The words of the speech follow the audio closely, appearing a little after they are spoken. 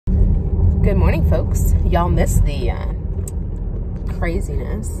Good morning, folks. Y'all missed the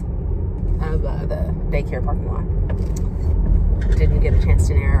craziness of the daycare parking lot. Didn't get a chance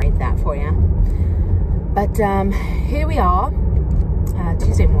to narrate that for you. But here we are,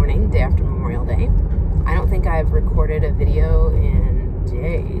 Tuesday morning, day after Memorial Day. I don't think I've recorded a video in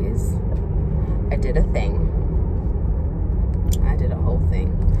days. I did a thing. I did a whole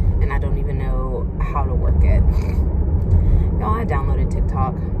thing. And I don't even know how to work it. Y'all, I downloaded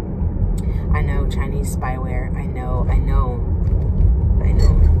TikTok. I know Chinese spyware. I know.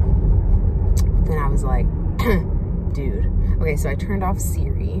 Then I was like, dude. Okay, so I turned off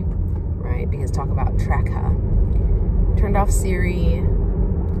Siri, right? Because talk about Tracker. Turned off Siri,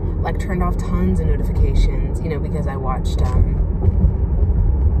 like turned off tons of notifications, you know, because I watched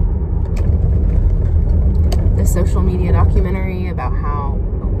the social media documentary about how,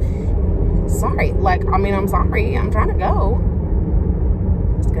 sorry, like, I mean, I'm sorry, I'm trying to go.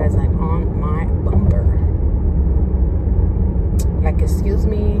 This guy's like on my bumper. Like, excuse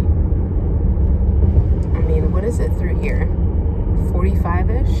me. I mean, what is it through here?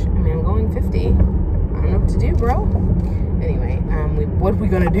 45-ish? I mean, I'm going 50. I don't know what to do, bro. Anyway, what we're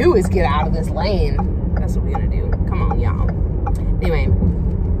gonna do is get out of this lane. That's what we're gonna do. Come on, y'all. Anyway,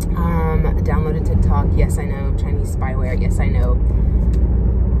 downloaded TikTok. Yes, I know. Chinese spyware. Yes, I know.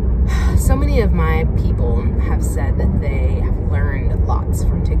 So many of my people have said that they have learned lots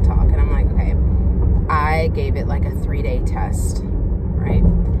from TikTok. And I'm like, okay, I gave it like a 3-day test, right?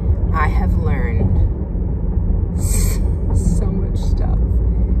 I have learned so much stuff.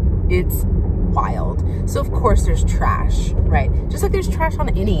 It's wild. So of course there's trash, right? Just like there's trash on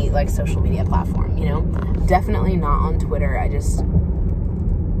any like social media platform, you know? Definitely not on Twitter. I just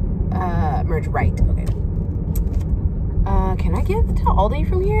merge right. Okay. Can I get to Aldi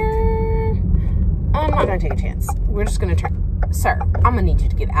from here? I'm not gonna take a chance. We're just gonna try. Sir, I'm gonna need you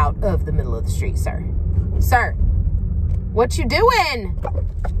to get out of the middle of the street, sir. Sir, what you doing?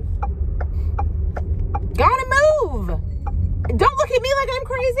 Gotta move. Don't look at me like I'm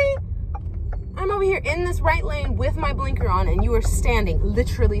crazy. I'm over here in this right lane with my blinker on, and you are standing,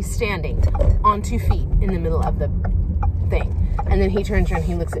 literally standing on 2 feet in the middle of the thing. And then he turns around,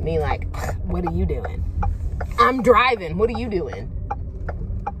 he looks at me like, what are you doing? I'm driving. What are you doing?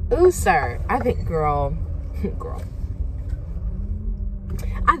 Ooh, sir. I think, girl.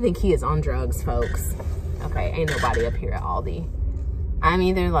 I think he is on drugs, folks. Okay, ain't nobody up here at Aldi. I'm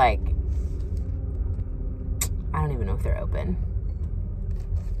either like, I don't even know if they're open.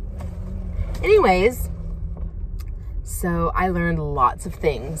 Anyways, so I learned lots of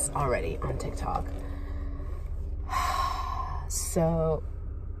things already on TikTok. So,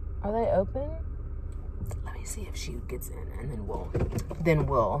 are they open? Let me see if she gets in, and then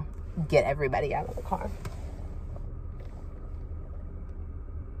we'll get everybody out of the car.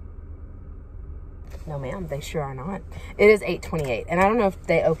 No, ma'am, they sure are not. It is 8:28, and I don't know if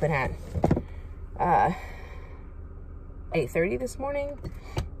they open at 8:30 this morning,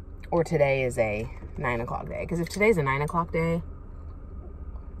 or today is a 9 o'clock day. Because if today's a 9 o'clock day,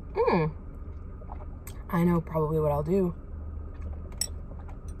 I know probably what I'll do.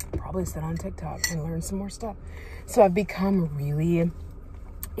 Probably sit on TikTok and learn some more stuff. So I've become really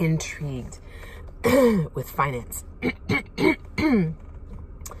intrigued with finance.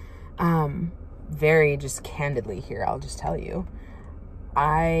 Very just candidly here, I'll just tell you,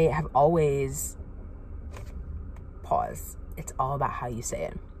 I have always, pause, it's all about how you say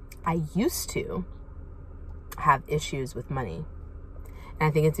it. I used to have issues with money. And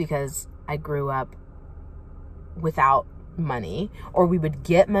I think it's because I grew up without money, or we would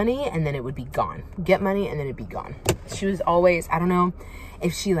get money and then it would be gone. Get money and then it'd be gone. She was always, I don't know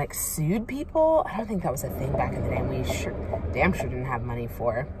if she like sued people. I don't think that was a thing back in the day. And we damn sure didn't have money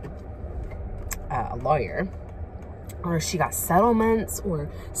for a lawyer, or she got settlements or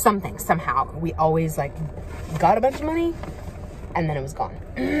something. Somehow we always like got a bunch of money and then it was gone.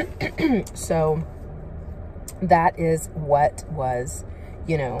 So that is what was,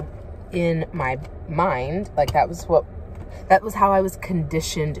 you know, in my mind. Like that was how I was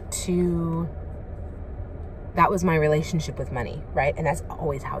conditioned to, that was my relationship with money, right? And that's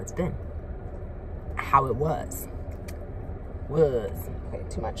always how it's been, how it was, okay,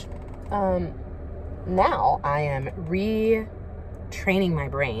 too much. Now I am retraining my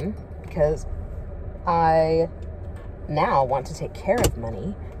brain because I now want to take care of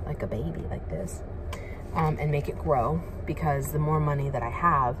money like a baby, like this, and make it grow, because the more money that I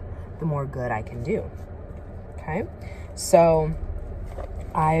have, the more good I can do. Okay, so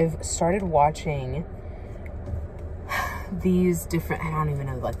I've started watching these different, I don't even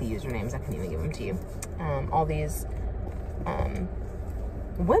know like the usernames, I can't even give them to you. All these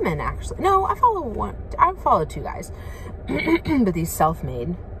women, actually. No, I follow two guys, but these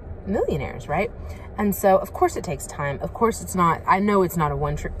self-made millionaires, right? And so, of course, it takes time. Of course, it's not, I know it's not a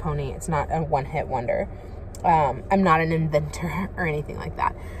one-trick pony. It's not a one-hit wonder. I'm not an inventor or anything like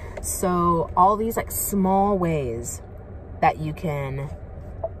that. So all these like small ways that you can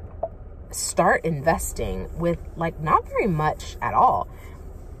start investing with like not very much at all.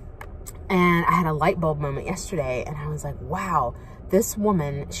 And I had a light bulb moment yesterday, and I was like, wow, this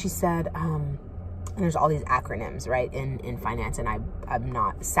woman, she said, and there's all these acronyms, right, in finance, and I'm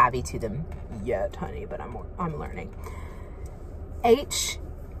not savvy to them yet, honey, but I'm learning.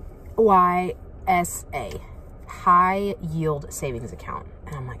 HYSA, high yield savings account.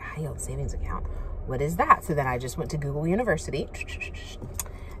 And I'm like, high yield savings account, what is that? So then I just went to Google University,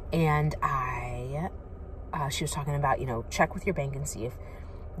 and she was talking about, you know, check with your bank and see if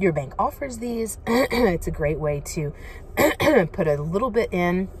your bank offers these. It's a great way to put a little bit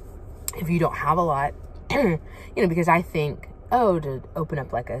in if you don't have a lot, you know, because I think, to open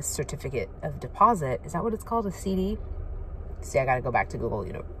up like a certificate of deposit, is that what it's called? A CD? See, I got to go back to Google,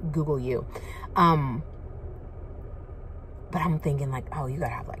 you know, Google you. But I'm thinking like, oh, you got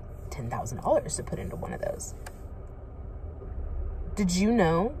to have like $10,000 to put into one of those. Did you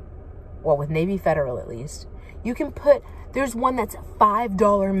know, well, with Navy Federal at least, you can put, there's one that's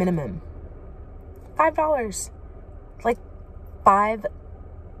 $5 minimum. $5. Like $5.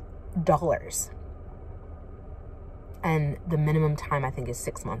 And the minimum time, I think, is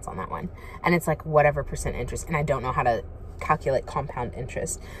 6 months on that one. And it's like whatever percent interest. And I don't know how to calculate compound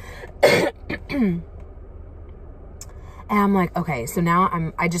interest. And I'm like, okay, so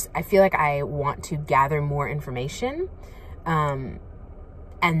now I feel like I want to gather more information. And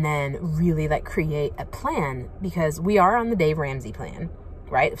then really like create a plan, because we are on the Dave Ramsey plan,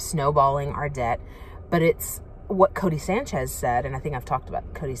 right? Of snowballing our debt. But it's what Codie Sanchez said, and I think I've talked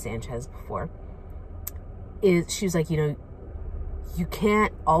about Codie Sanchez before, is she was like, you know, you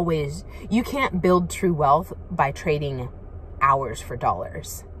can't build true wealth by trading hours for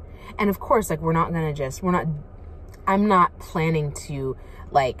dollars. And of course, like I'm not planning to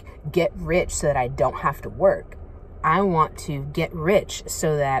like get rich so that I don't have to work. I want to get rich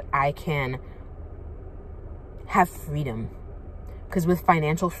so that I can have freedom. Because with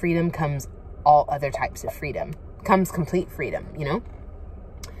financial freedom comes all other types of freedom. Comes complete freedom, you know?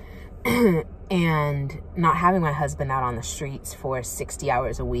 And not having my husband out on the streets for 60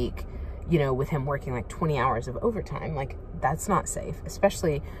 hours a week, you know, with him working like 20 hours of overtime, like that's not safe.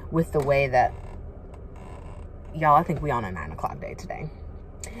 Especially with the way that, y'all, I think we on a 9 o'clock day today.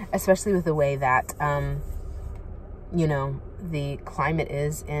 Especially with the way that, you know, the climate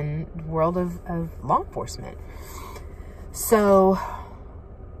is in the world of law enforcement. So,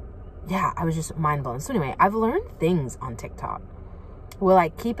 yeah, I was just mind blown. So anyway, I've learned things on TikTok. Will I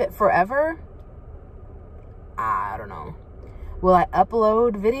keep it forever? I don't know. Will I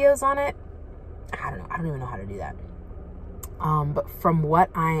upload videos on it? I don't know. I don't even know how to do that. But from what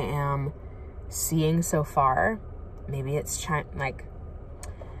I am seeing so far, maybe it's like,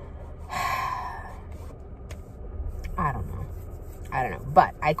 I don't know.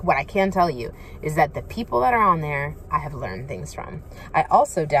 But what I can tell you is that the people that are on there, I have learned things from. I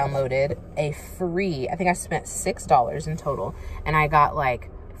also downloaded a free, I think I spent $6 in total, and I got like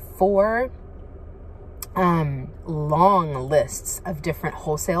 4 long lists of different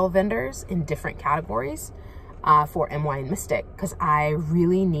wholesale vendors in different categories for MY and Mystic, because I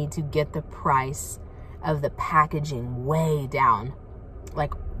really need to get the price of the packaging way down,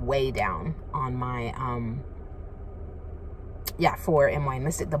 like way down on my for MY and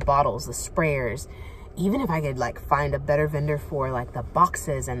Mystic, the bottles, the sprayers. Even if I could like find a better vendor for like the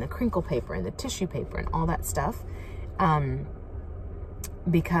boxes and the crinkle paper and the tissue paper and all that stuff,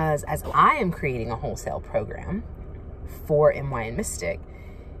 because as I am creating a wholesale program for MY and Mystic,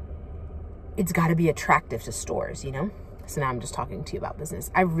 it's got to be attractive to stores, you know? So now I'm just talking to you about business.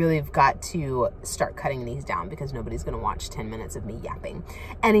 I really have got to start cutting these down because nobody's going to watch 10 minutes of me yapping.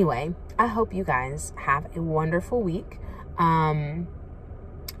 Anyway, I hope you guys have a wonderful week.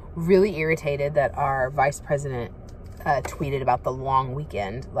 Really irritated that our vice president tweeted about the long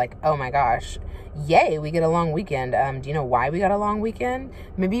weekend. Like, oh my gosh, yay, we get a long weekend. Do you know why we got a long weekend?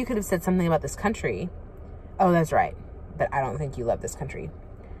 Maybe you could have said something about this country. Oh, that's right. But I don't think you love this country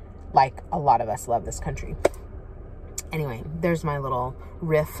like a lot of us love this country. Anyway, there's my little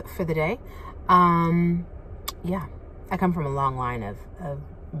riff for the day. Yeah, I come from a long line of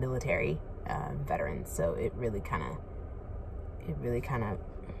military veterans, so it really kind of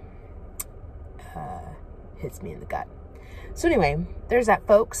hits me in the gut. So anyway, there's that,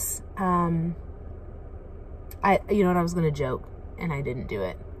 folks. You know what, I was gonna joke and I didn't do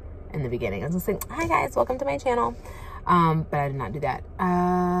it in the beginning. I was just saying, hi guys, welcome to my channel. But I did not do that.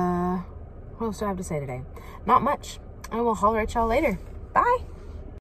 What else do I have to say today? Not much. I will holler at y'all later. Bye.